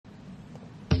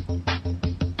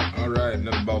Alright,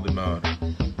 another Baldi mod.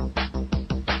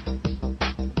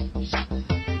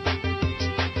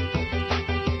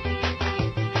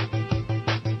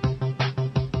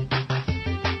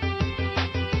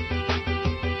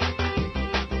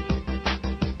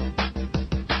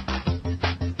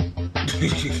 I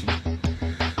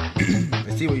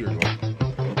see what you're going.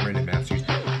 Random map series.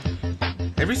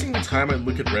 Every single time I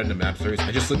look at random map series,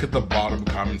 I just look at the bottom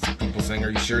comments of people saying, "Are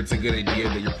you sure it's a good idea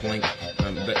that you're playing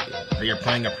that you're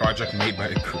playing a project made by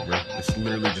a crew?" It's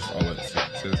literally just all it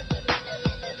says.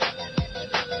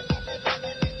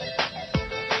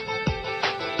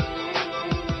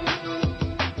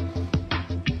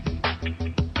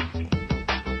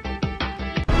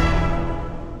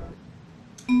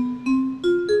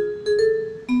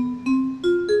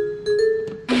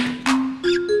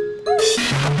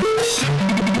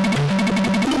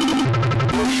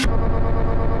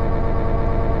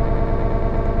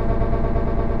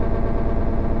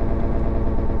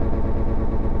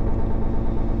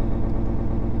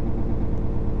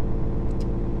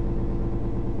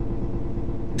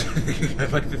 I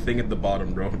like the thing at the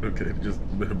bottom, bro. Okay, just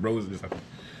the rose just.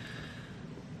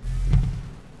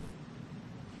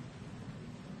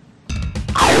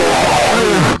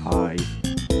 Hi.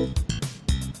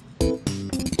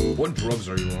 What drugs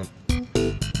are you on?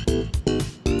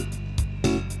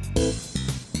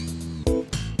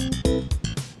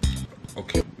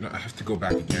 Okay, no, I have to go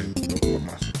back again.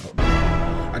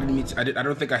 I didn't mean to, I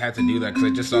don't think I had to do that because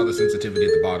I just saw the sensitivity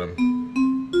at the bottom.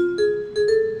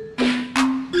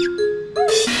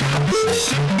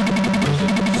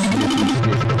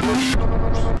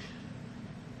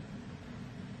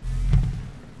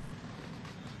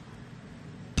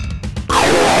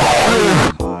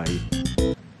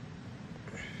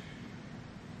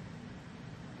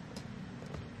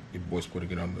 Your boy's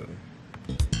putting it on the.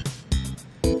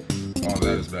 Oh,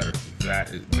 that is better.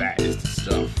 That is the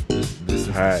stuff. This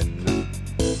is 10,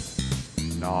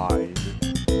 9,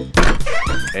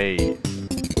 8,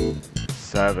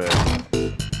 7,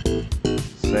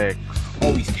 6.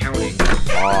 Oh, he's counting.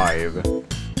 5,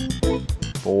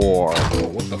 4. Oh,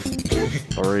 what the?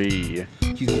 3.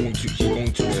 He's going to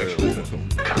sexually assault me.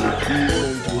 He's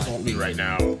going to assault me right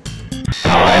now.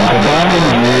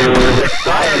 With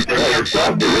excited to hear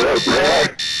something real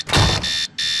quick.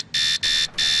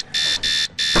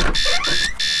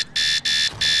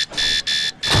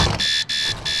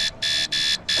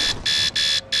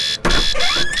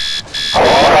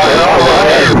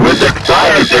 Alright, with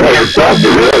excited to hear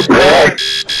something real quick.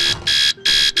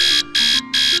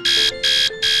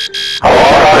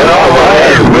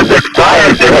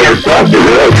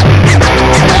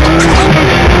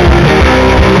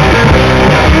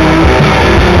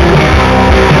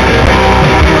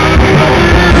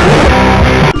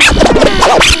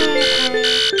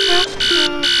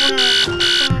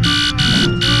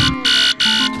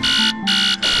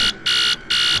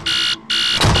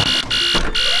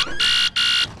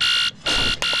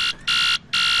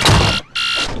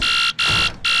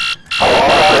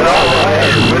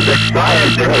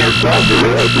 Excited to hear something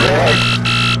real quick.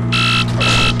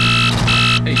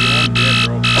 Hey, you're on dead,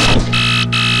 bro.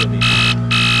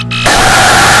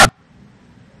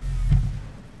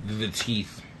 The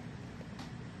teeth.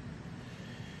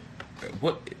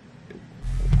 What?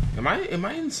 Am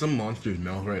I in some monster's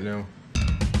mouth right now?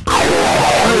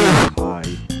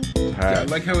 Yeah, I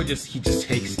like how he just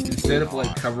takes, instead of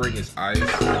like covering his eyes, he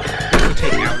has to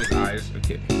take out his eyes.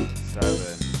 Okay. 7,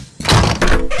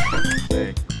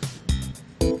 6.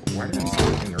 Why did I say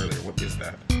anything earlier? What is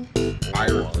that? Eye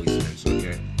replacements,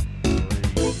 okay.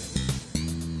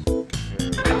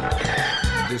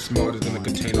 This mod is going to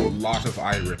contain a lot of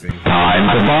eye ripping.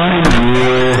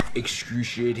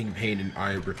 Excruciating pain and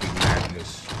eye ripping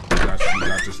madness.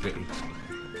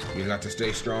 We got to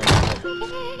stay strong. What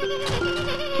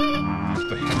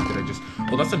the heck did I just...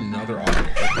 Oh, that's another audio.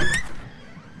 Okay.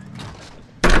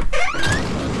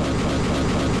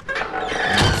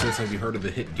 Have you heard of the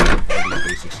hit game Baldi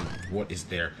Basics? What is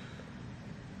there?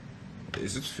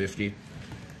 Is it 50?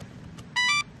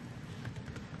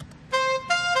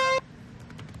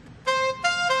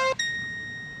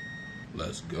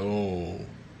 Let's go.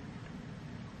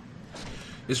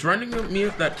 It's reminding me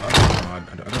of that other mod.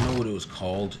 I don't know what it was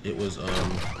called. It was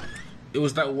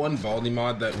that one Baldi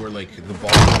mod that where like the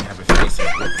Baldi didn't have a face.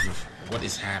 Like, what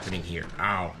is happening here?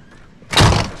 Ow.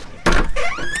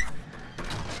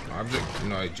 Object?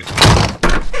 No, I just...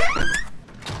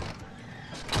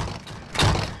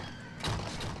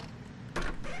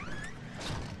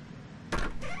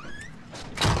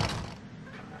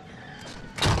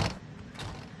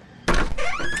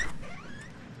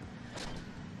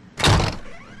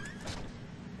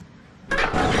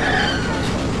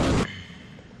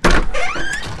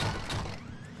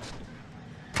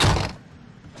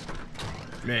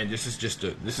 Man, this is just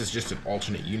an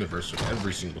alternate universe with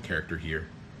every single character here.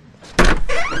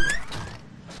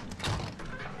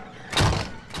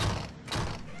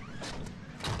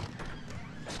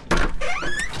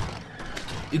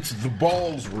 It's the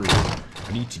balls room.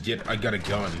 I got a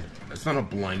gun. That's not a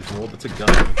blindfold, that's a gun.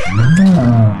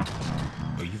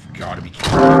 Oh, you've got to be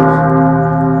kidding me.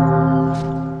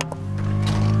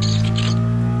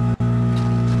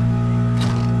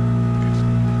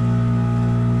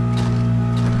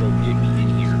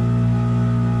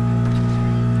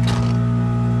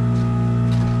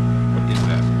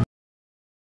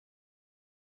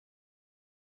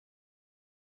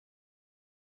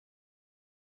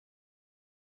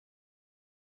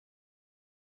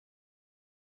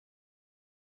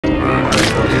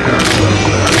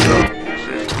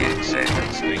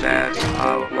 That's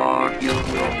how long you will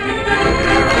be.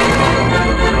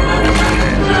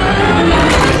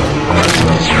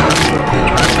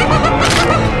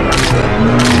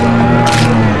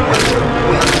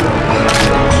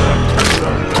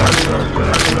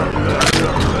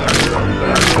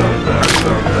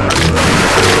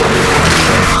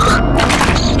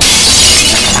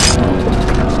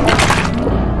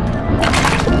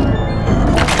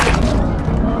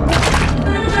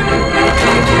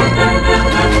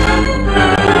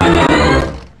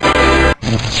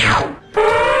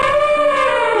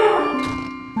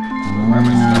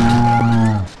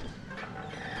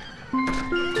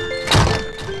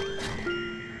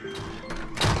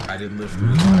 I didn't live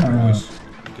through this time, boys.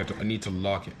 I need to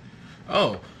lock it.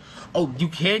 Oh, you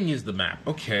can use the map.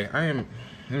 Okay, I'm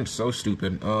so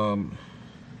stupid.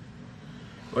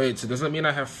 Wait, so does that mean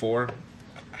I have 4?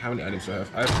 How many items do I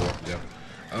have? I have 4. Yeah.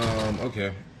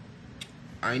 Okay.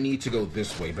 I need to go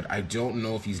this way, but I don't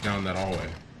know if he's down that hallway.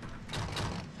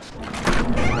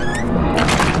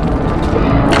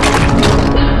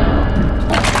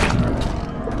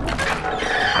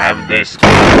 And this is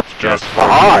just for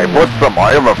I put some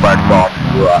item effects on.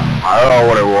 I don't know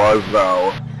what it was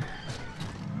though.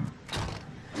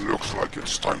 Looks like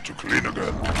it's time to clean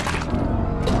again.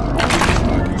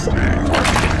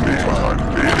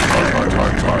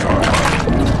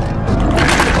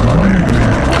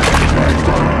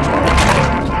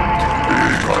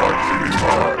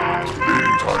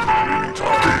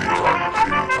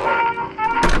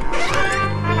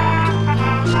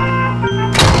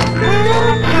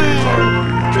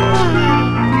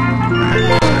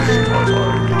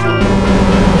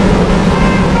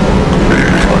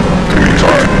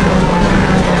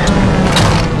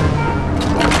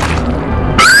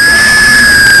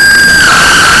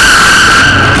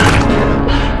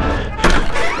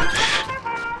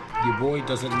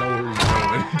 Doesn't know where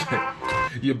he's going.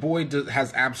 Your boy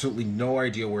has absolutely no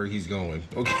idea where he's going.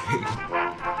 Okay,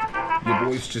 your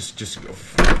boy's just. I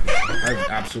have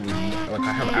absolutely no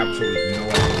idea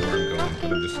where I'm going.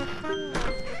 But I'm just.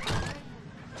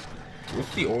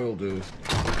 What's the oil do?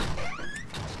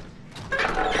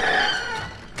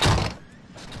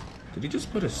 Did he just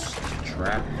put a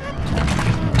trap?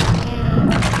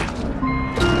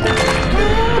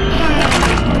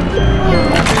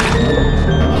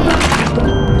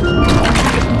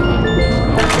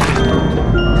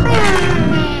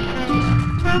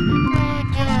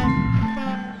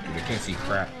 I can't see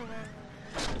crap.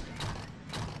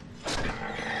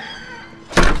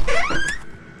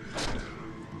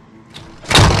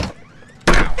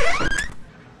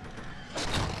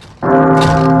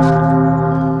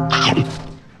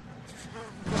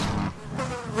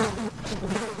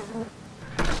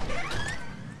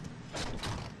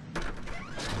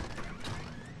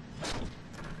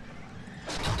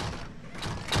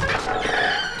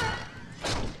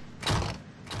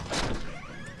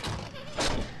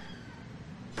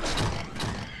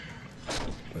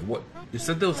 What? You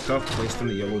said there was stuff placed in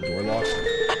the yellow door locks?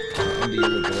 On the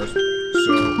yellow doors.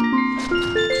 So,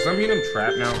 does that mean I'm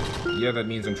trapped now? Yeah, that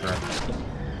means I'm trapped.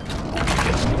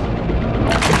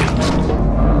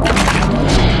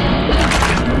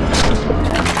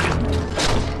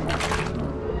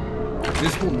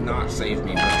 This will not save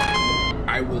me, but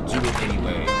I will do it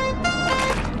anyway.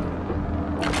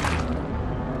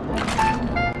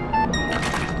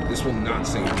 This will not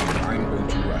save me, but I'm going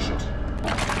to rush it.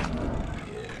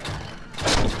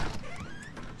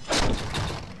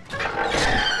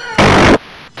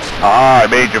 I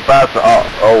made you faster.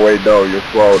 Oh wait, no, you're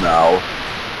slow now.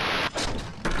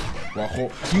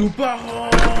 You bajo!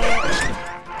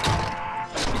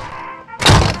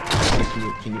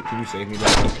 Can you save me, bro?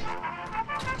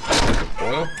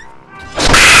 Oil?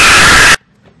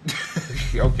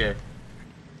 Okay.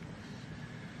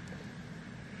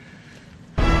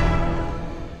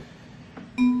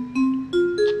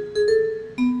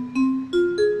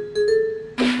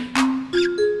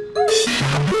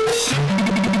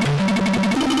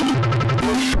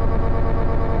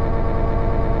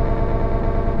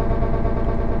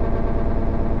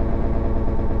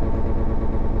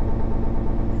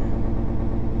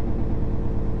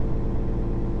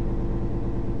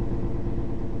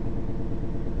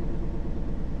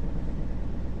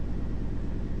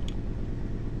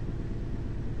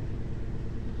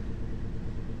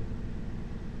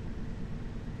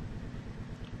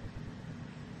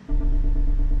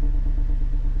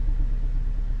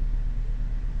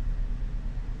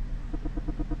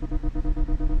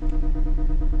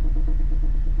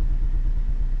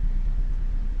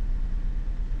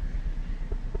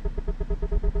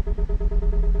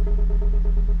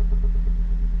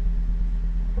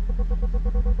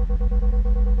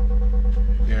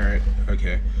 Alright,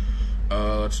 okay.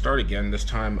 Let's start again. This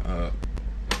time,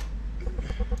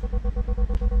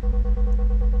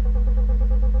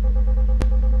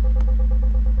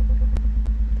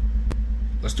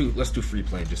 let's do free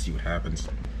play and just see what happens.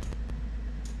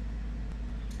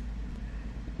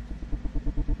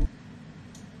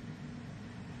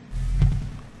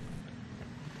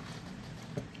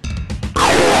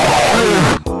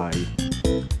 Hi.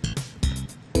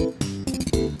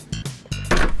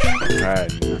 10,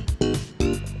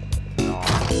 9,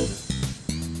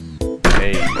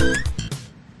 8,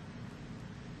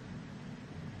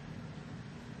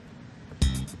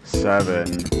 7,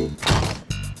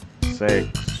 6,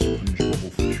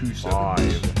 5,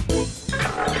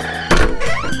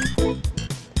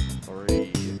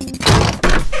 3,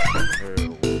 2,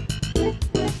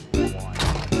 1.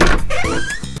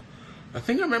 I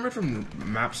think I remember from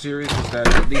map series was that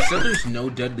they said there's no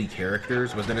deadly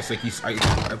characters, but then it's like I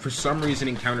for some reason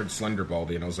encountered Slender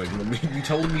Baldi, and I was like, you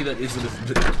telling me that isn't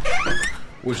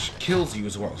which kills you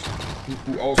as well,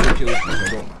 who also kills you, so I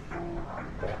don't.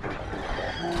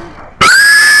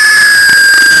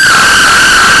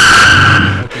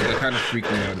 Okay, that kind of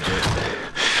freaked me out a bit.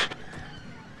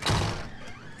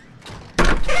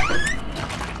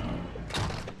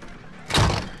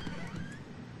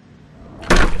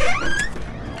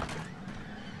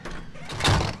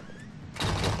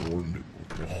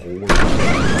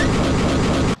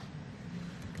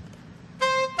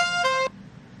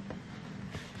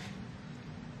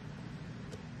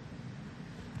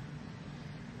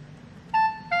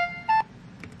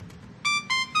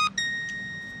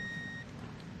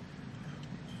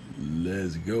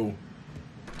 Let's go.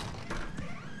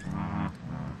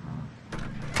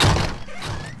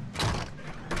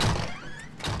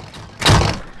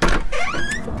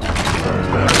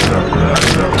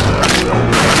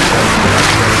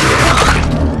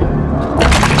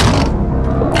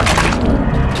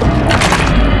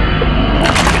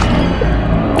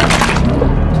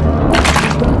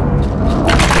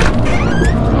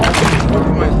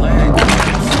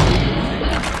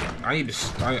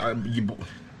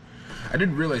 I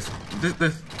didn't realize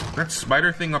that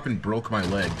spider thing up and broke my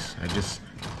legs. That's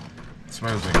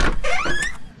what I was like.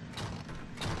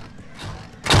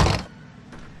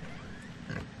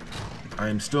 I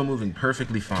am still moving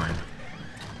perfectly fine.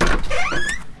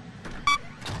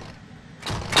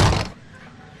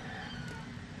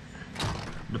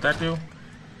 What'd that do?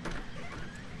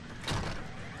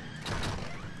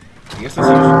 I guess that's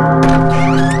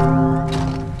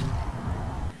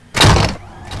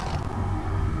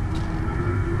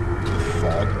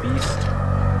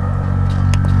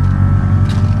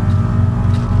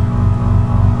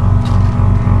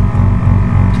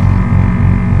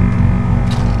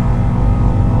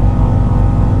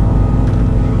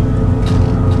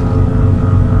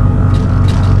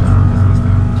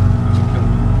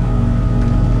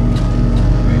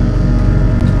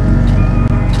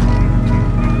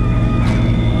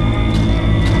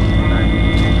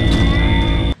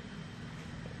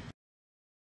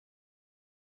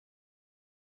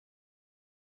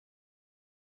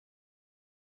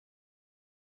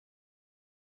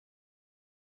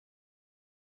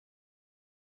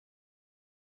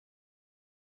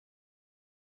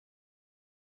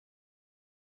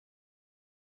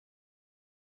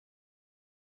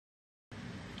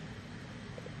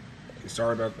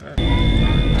sorry about that.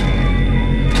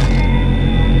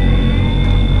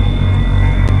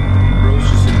 Bro's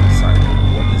just in the side.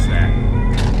 What is that?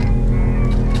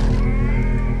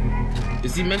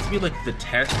 Is he meant to be like the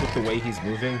test with the way he's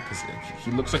moving? Because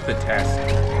he looks like the test.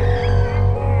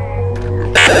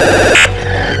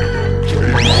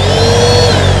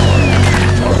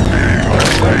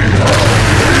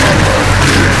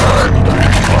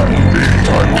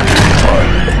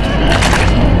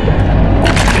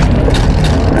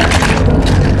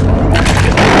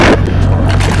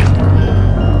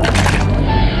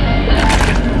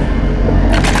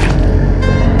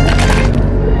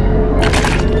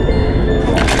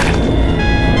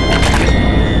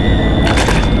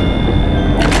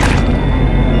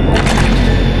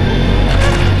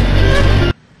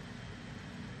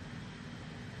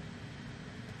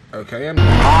 Okay, I'm...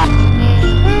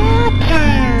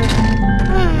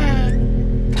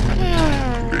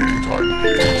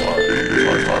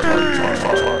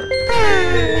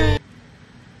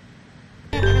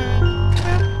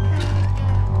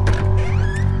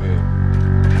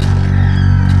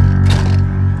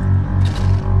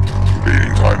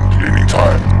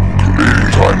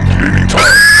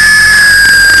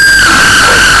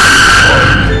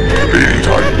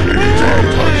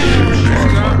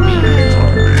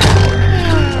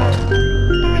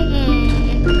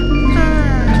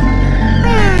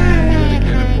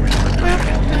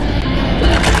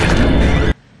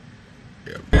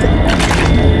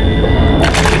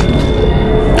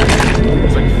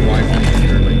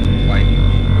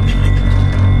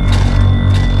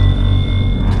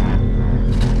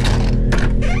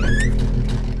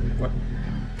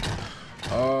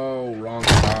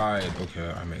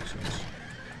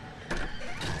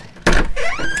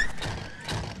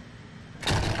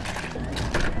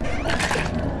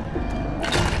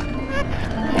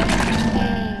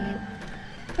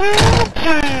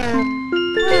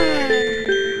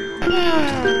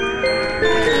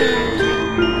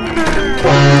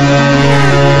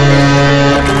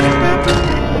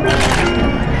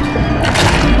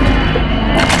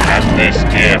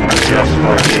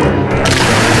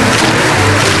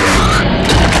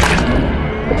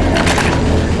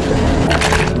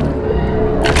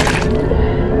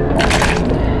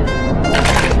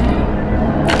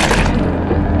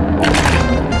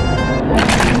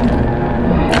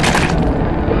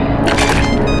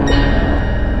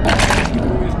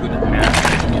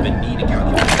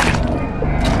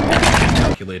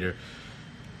 calculator.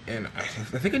 And I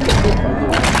think I need to go all the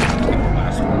way back to the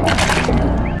last one.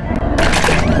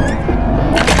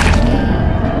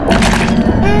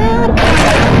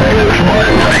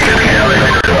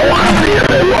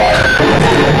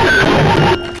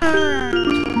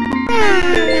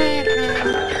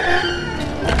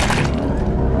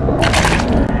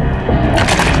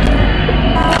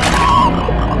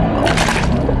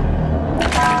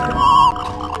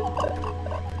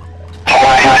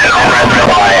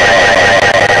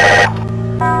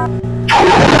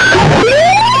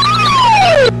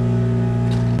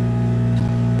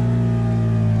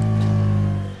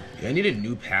 I need a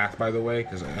new path, by the way,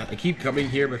 because I keep coming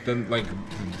here, but then, like,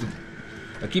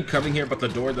 I keep coming here, but the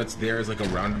door that's there is, like, a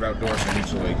roundabout door, so I need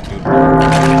to, like, do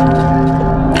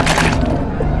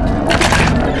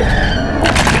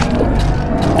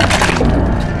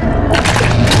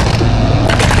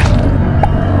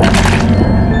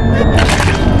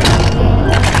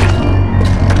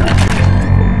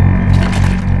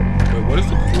Wait, what is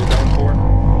the cooldown for?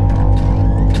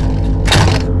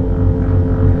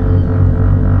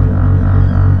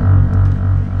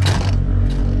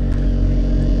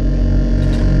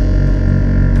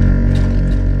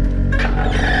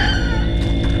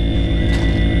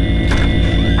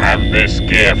 This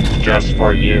gift just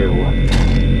for you.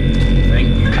 Thank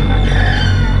you.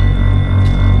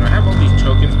 I have all these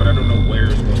tokens, but I don't know where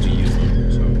you're supposed to use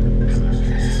them. So, is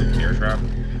this a bear trap?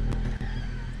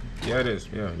 Yeah, it is.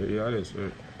 Yeah, it is. It's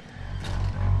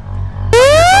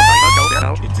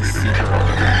a secret.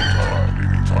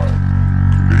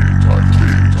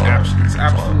 It's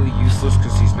absolutely useless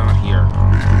because he's not here.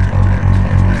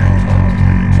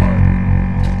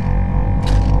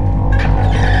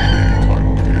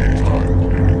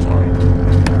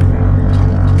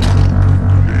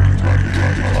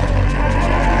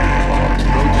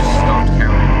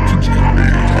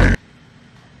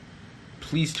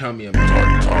 Please tell me I'm just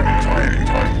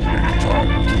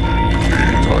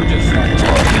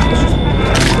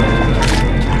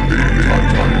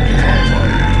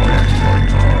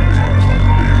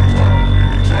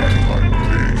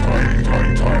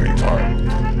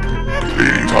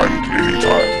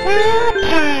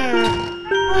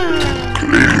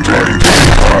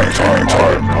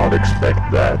Not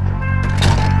expect that.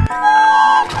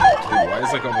 Why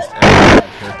is like almost every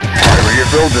character? Alright, you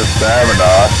build your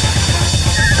stamina.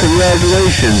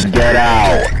 Congratulations, get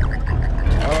out!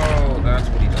 Oh, that's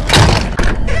what he does.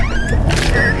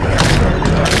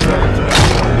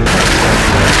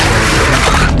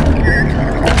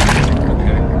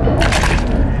 Okay.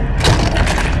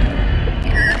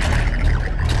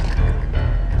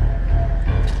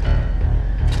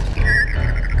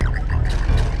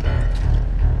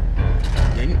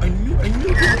 I knew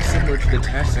it was similar to the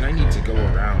test, and I need to go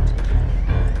around.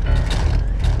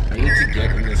 I need to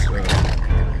get in this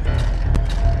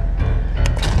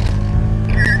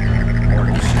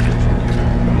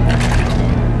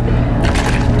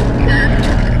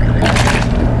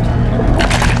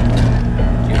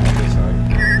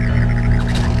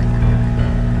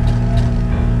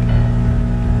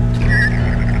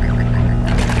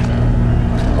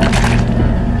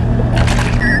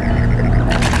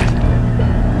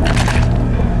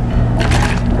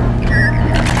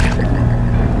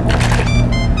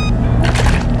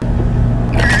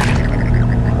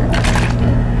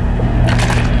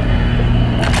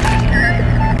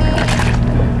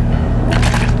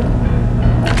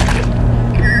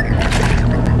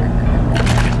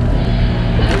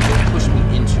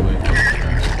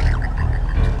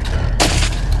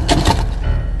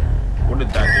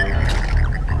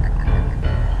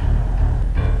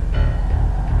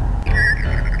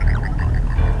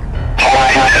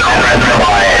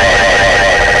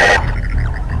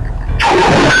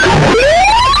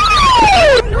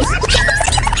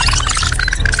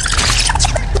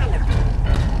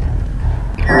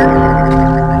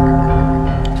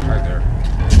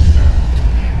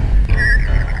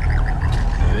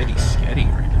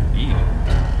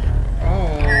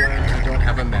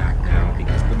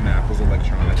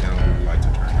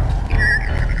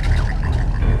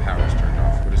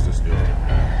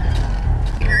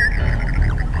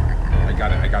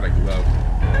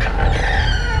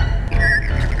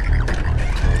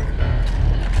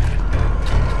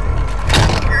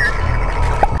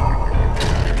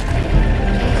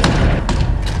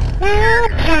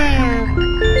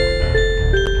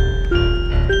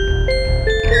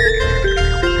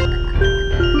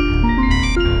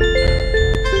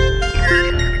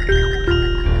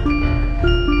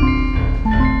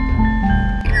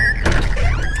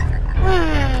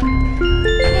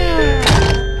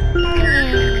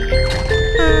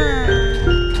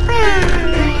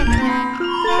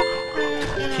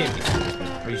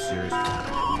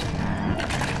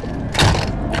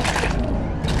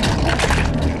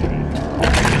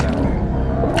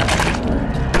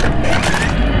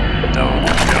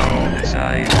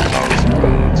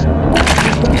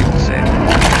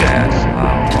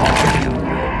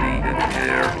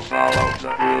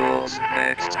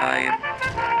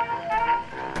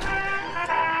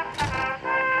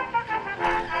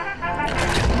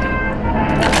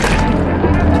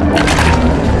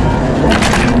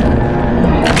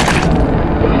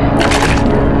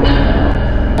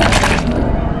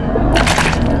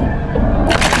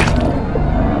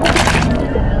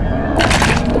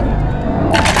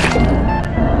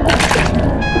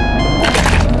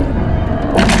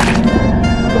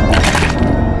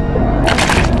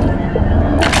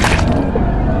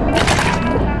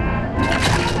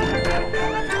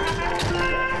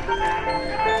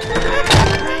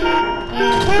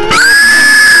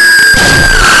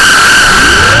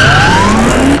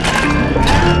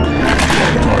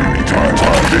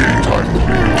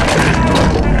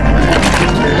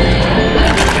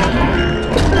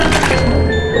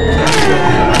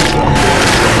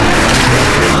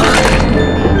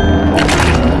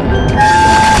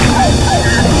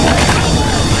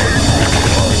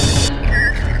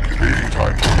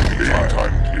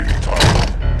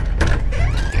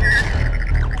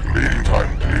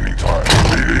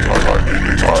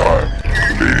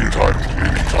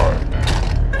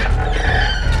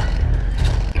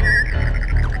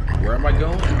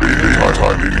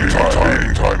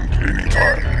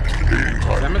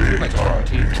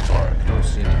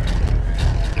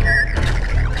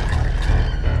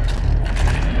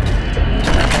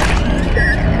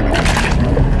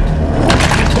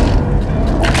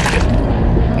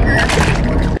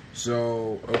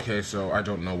so I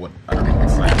don't know what's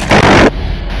like.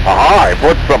 Haha, I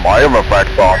put some item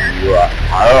effects on you.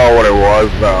 I don't know what it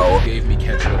was though. Gave me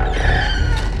ketchup.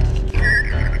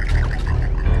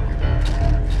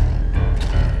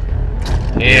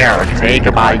 Here,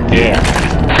 take my gift.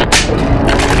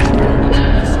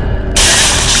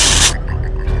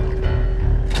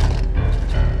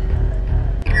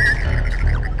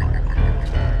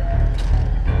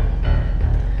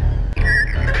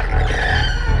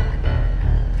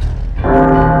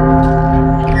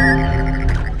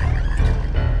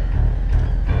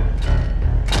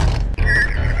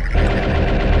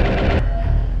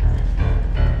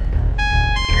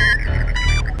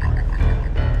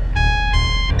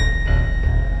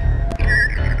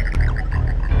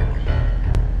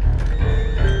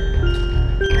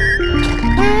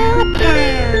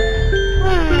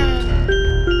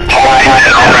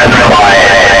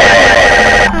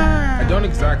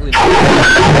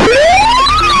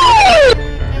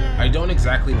 I don't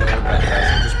exactly know what that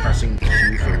does. I'm just pressing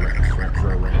Q for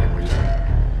a random reason.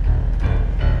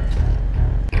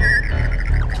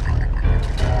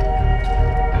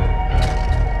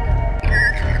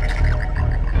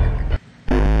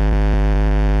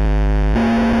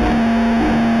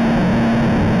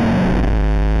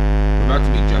 We're about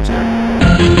to be jump scared.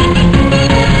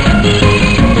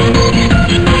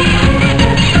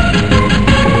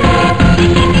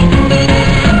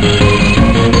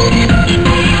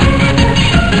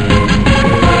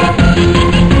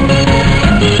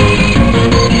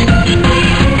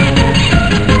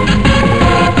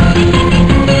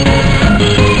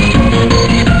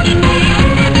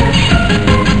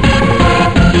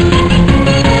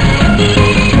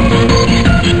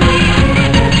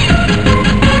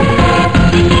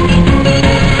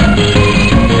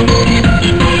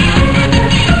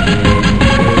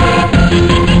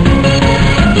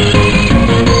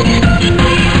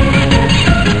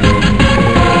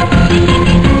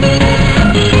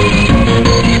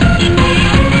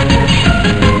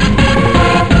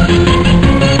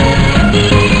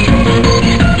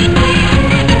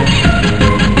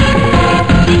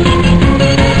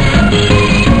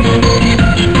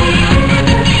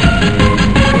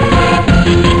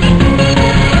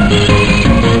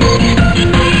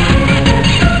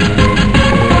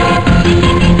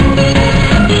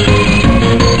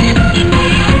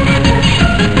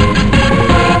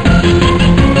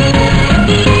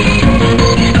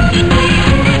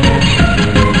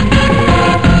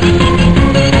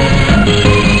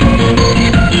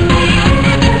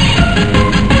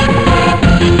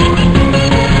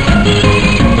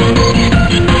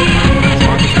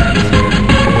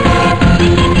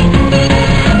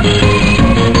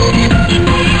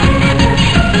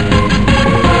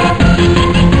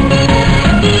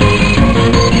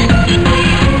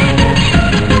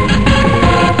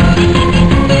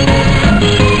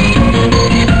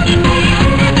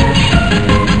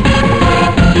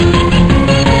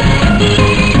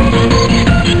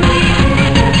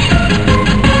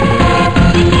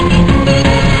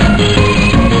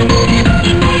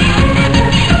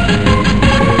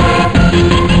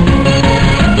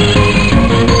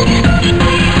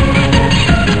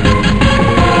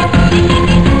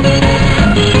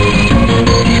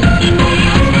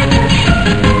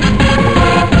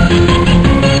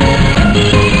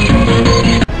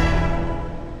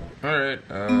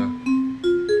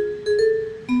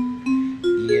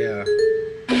 Yeah.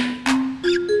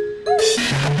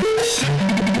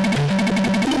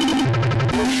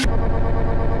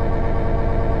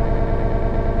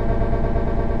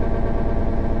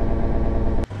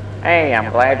 Hey,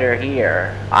 I'm glad you're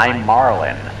here. I'm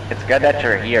Marlin. It's good that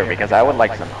you're here because I would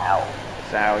like some help.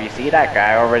 So, you see that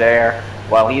guy over there?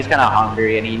 Well, he's kinda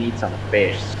hungry and he needs some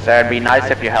fish. So it'd be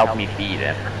nice if you help me feed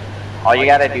him. All you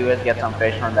gotta do is get some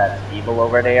fish from that table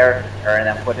over there, and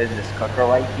then put it in this cooker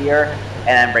right here, and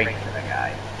then bring it to the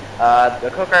guy. The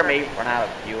cooker may run out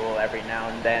of fuel every now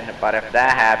and then, but if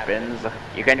that happens,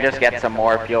 you can just get some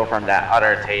more fuel from that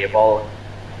other table.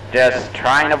 Just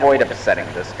try and avoid upsetting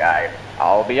this guy.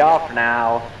 I'll be off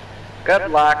now. Good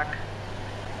luck.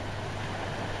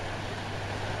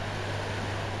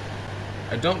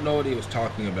 I don't know what he was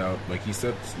talking about. Like, he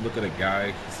said, look at a guy.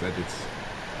 He said it's...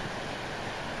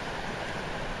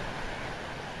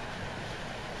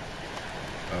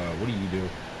 what do you do?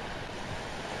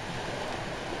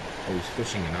 Oh, he's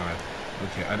fishing an eye.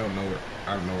 Okay, I don't know where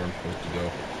I'm supposed to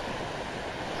go.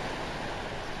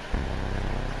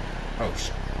 Oh,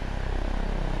 shit.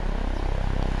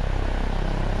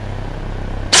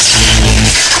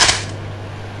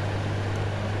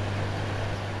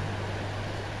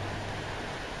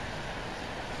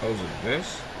 Oh, is it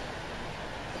this?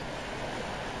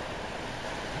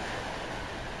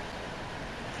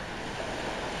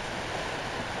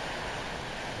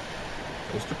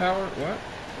 Booster power? What?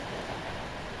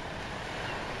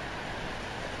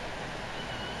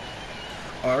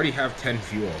 Oh, I already have 10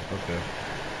 fuel. Okay.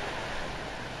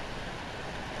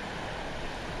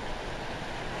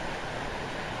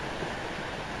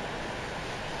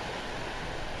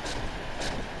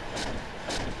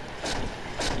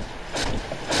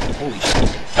 Holy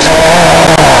shit.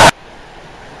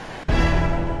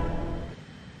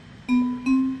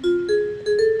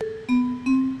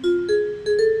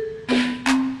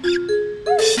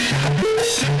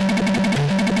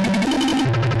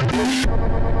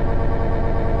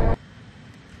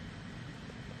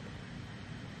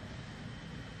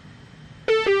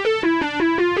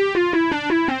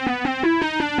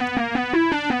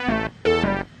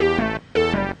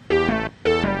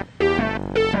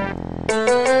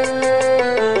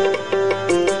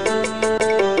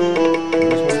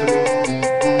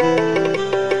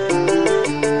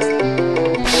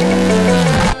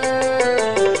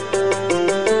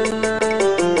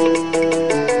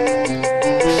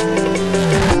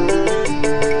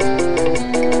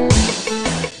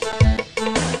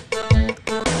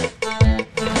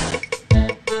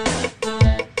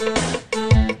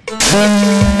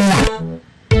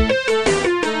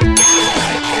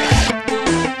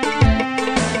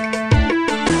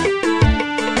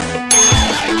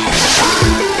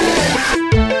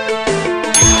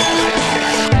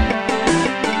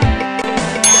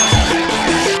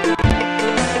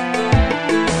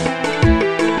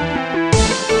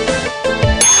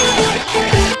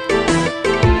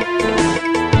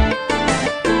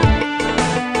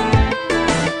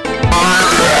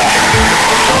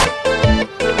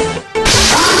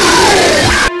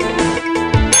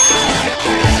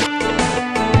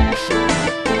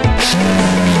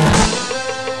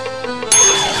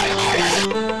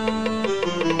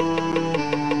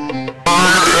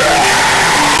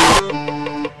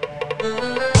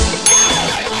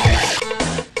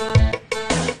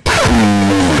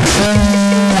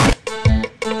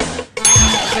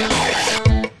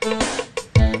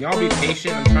 Y'all be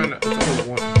patient. I'm trying to. It's only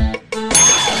one.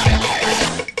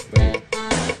 Wait.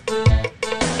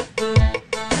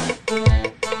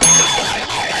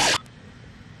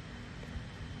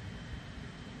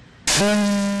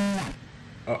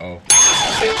 Uh-oh.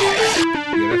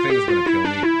 Yeah, that thing is gonna kill me.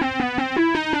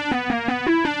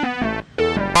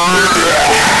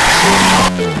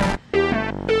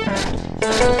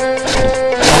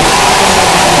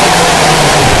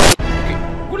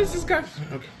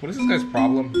 Okay, what is this guy's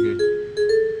problem?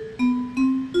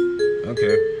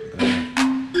 Okay.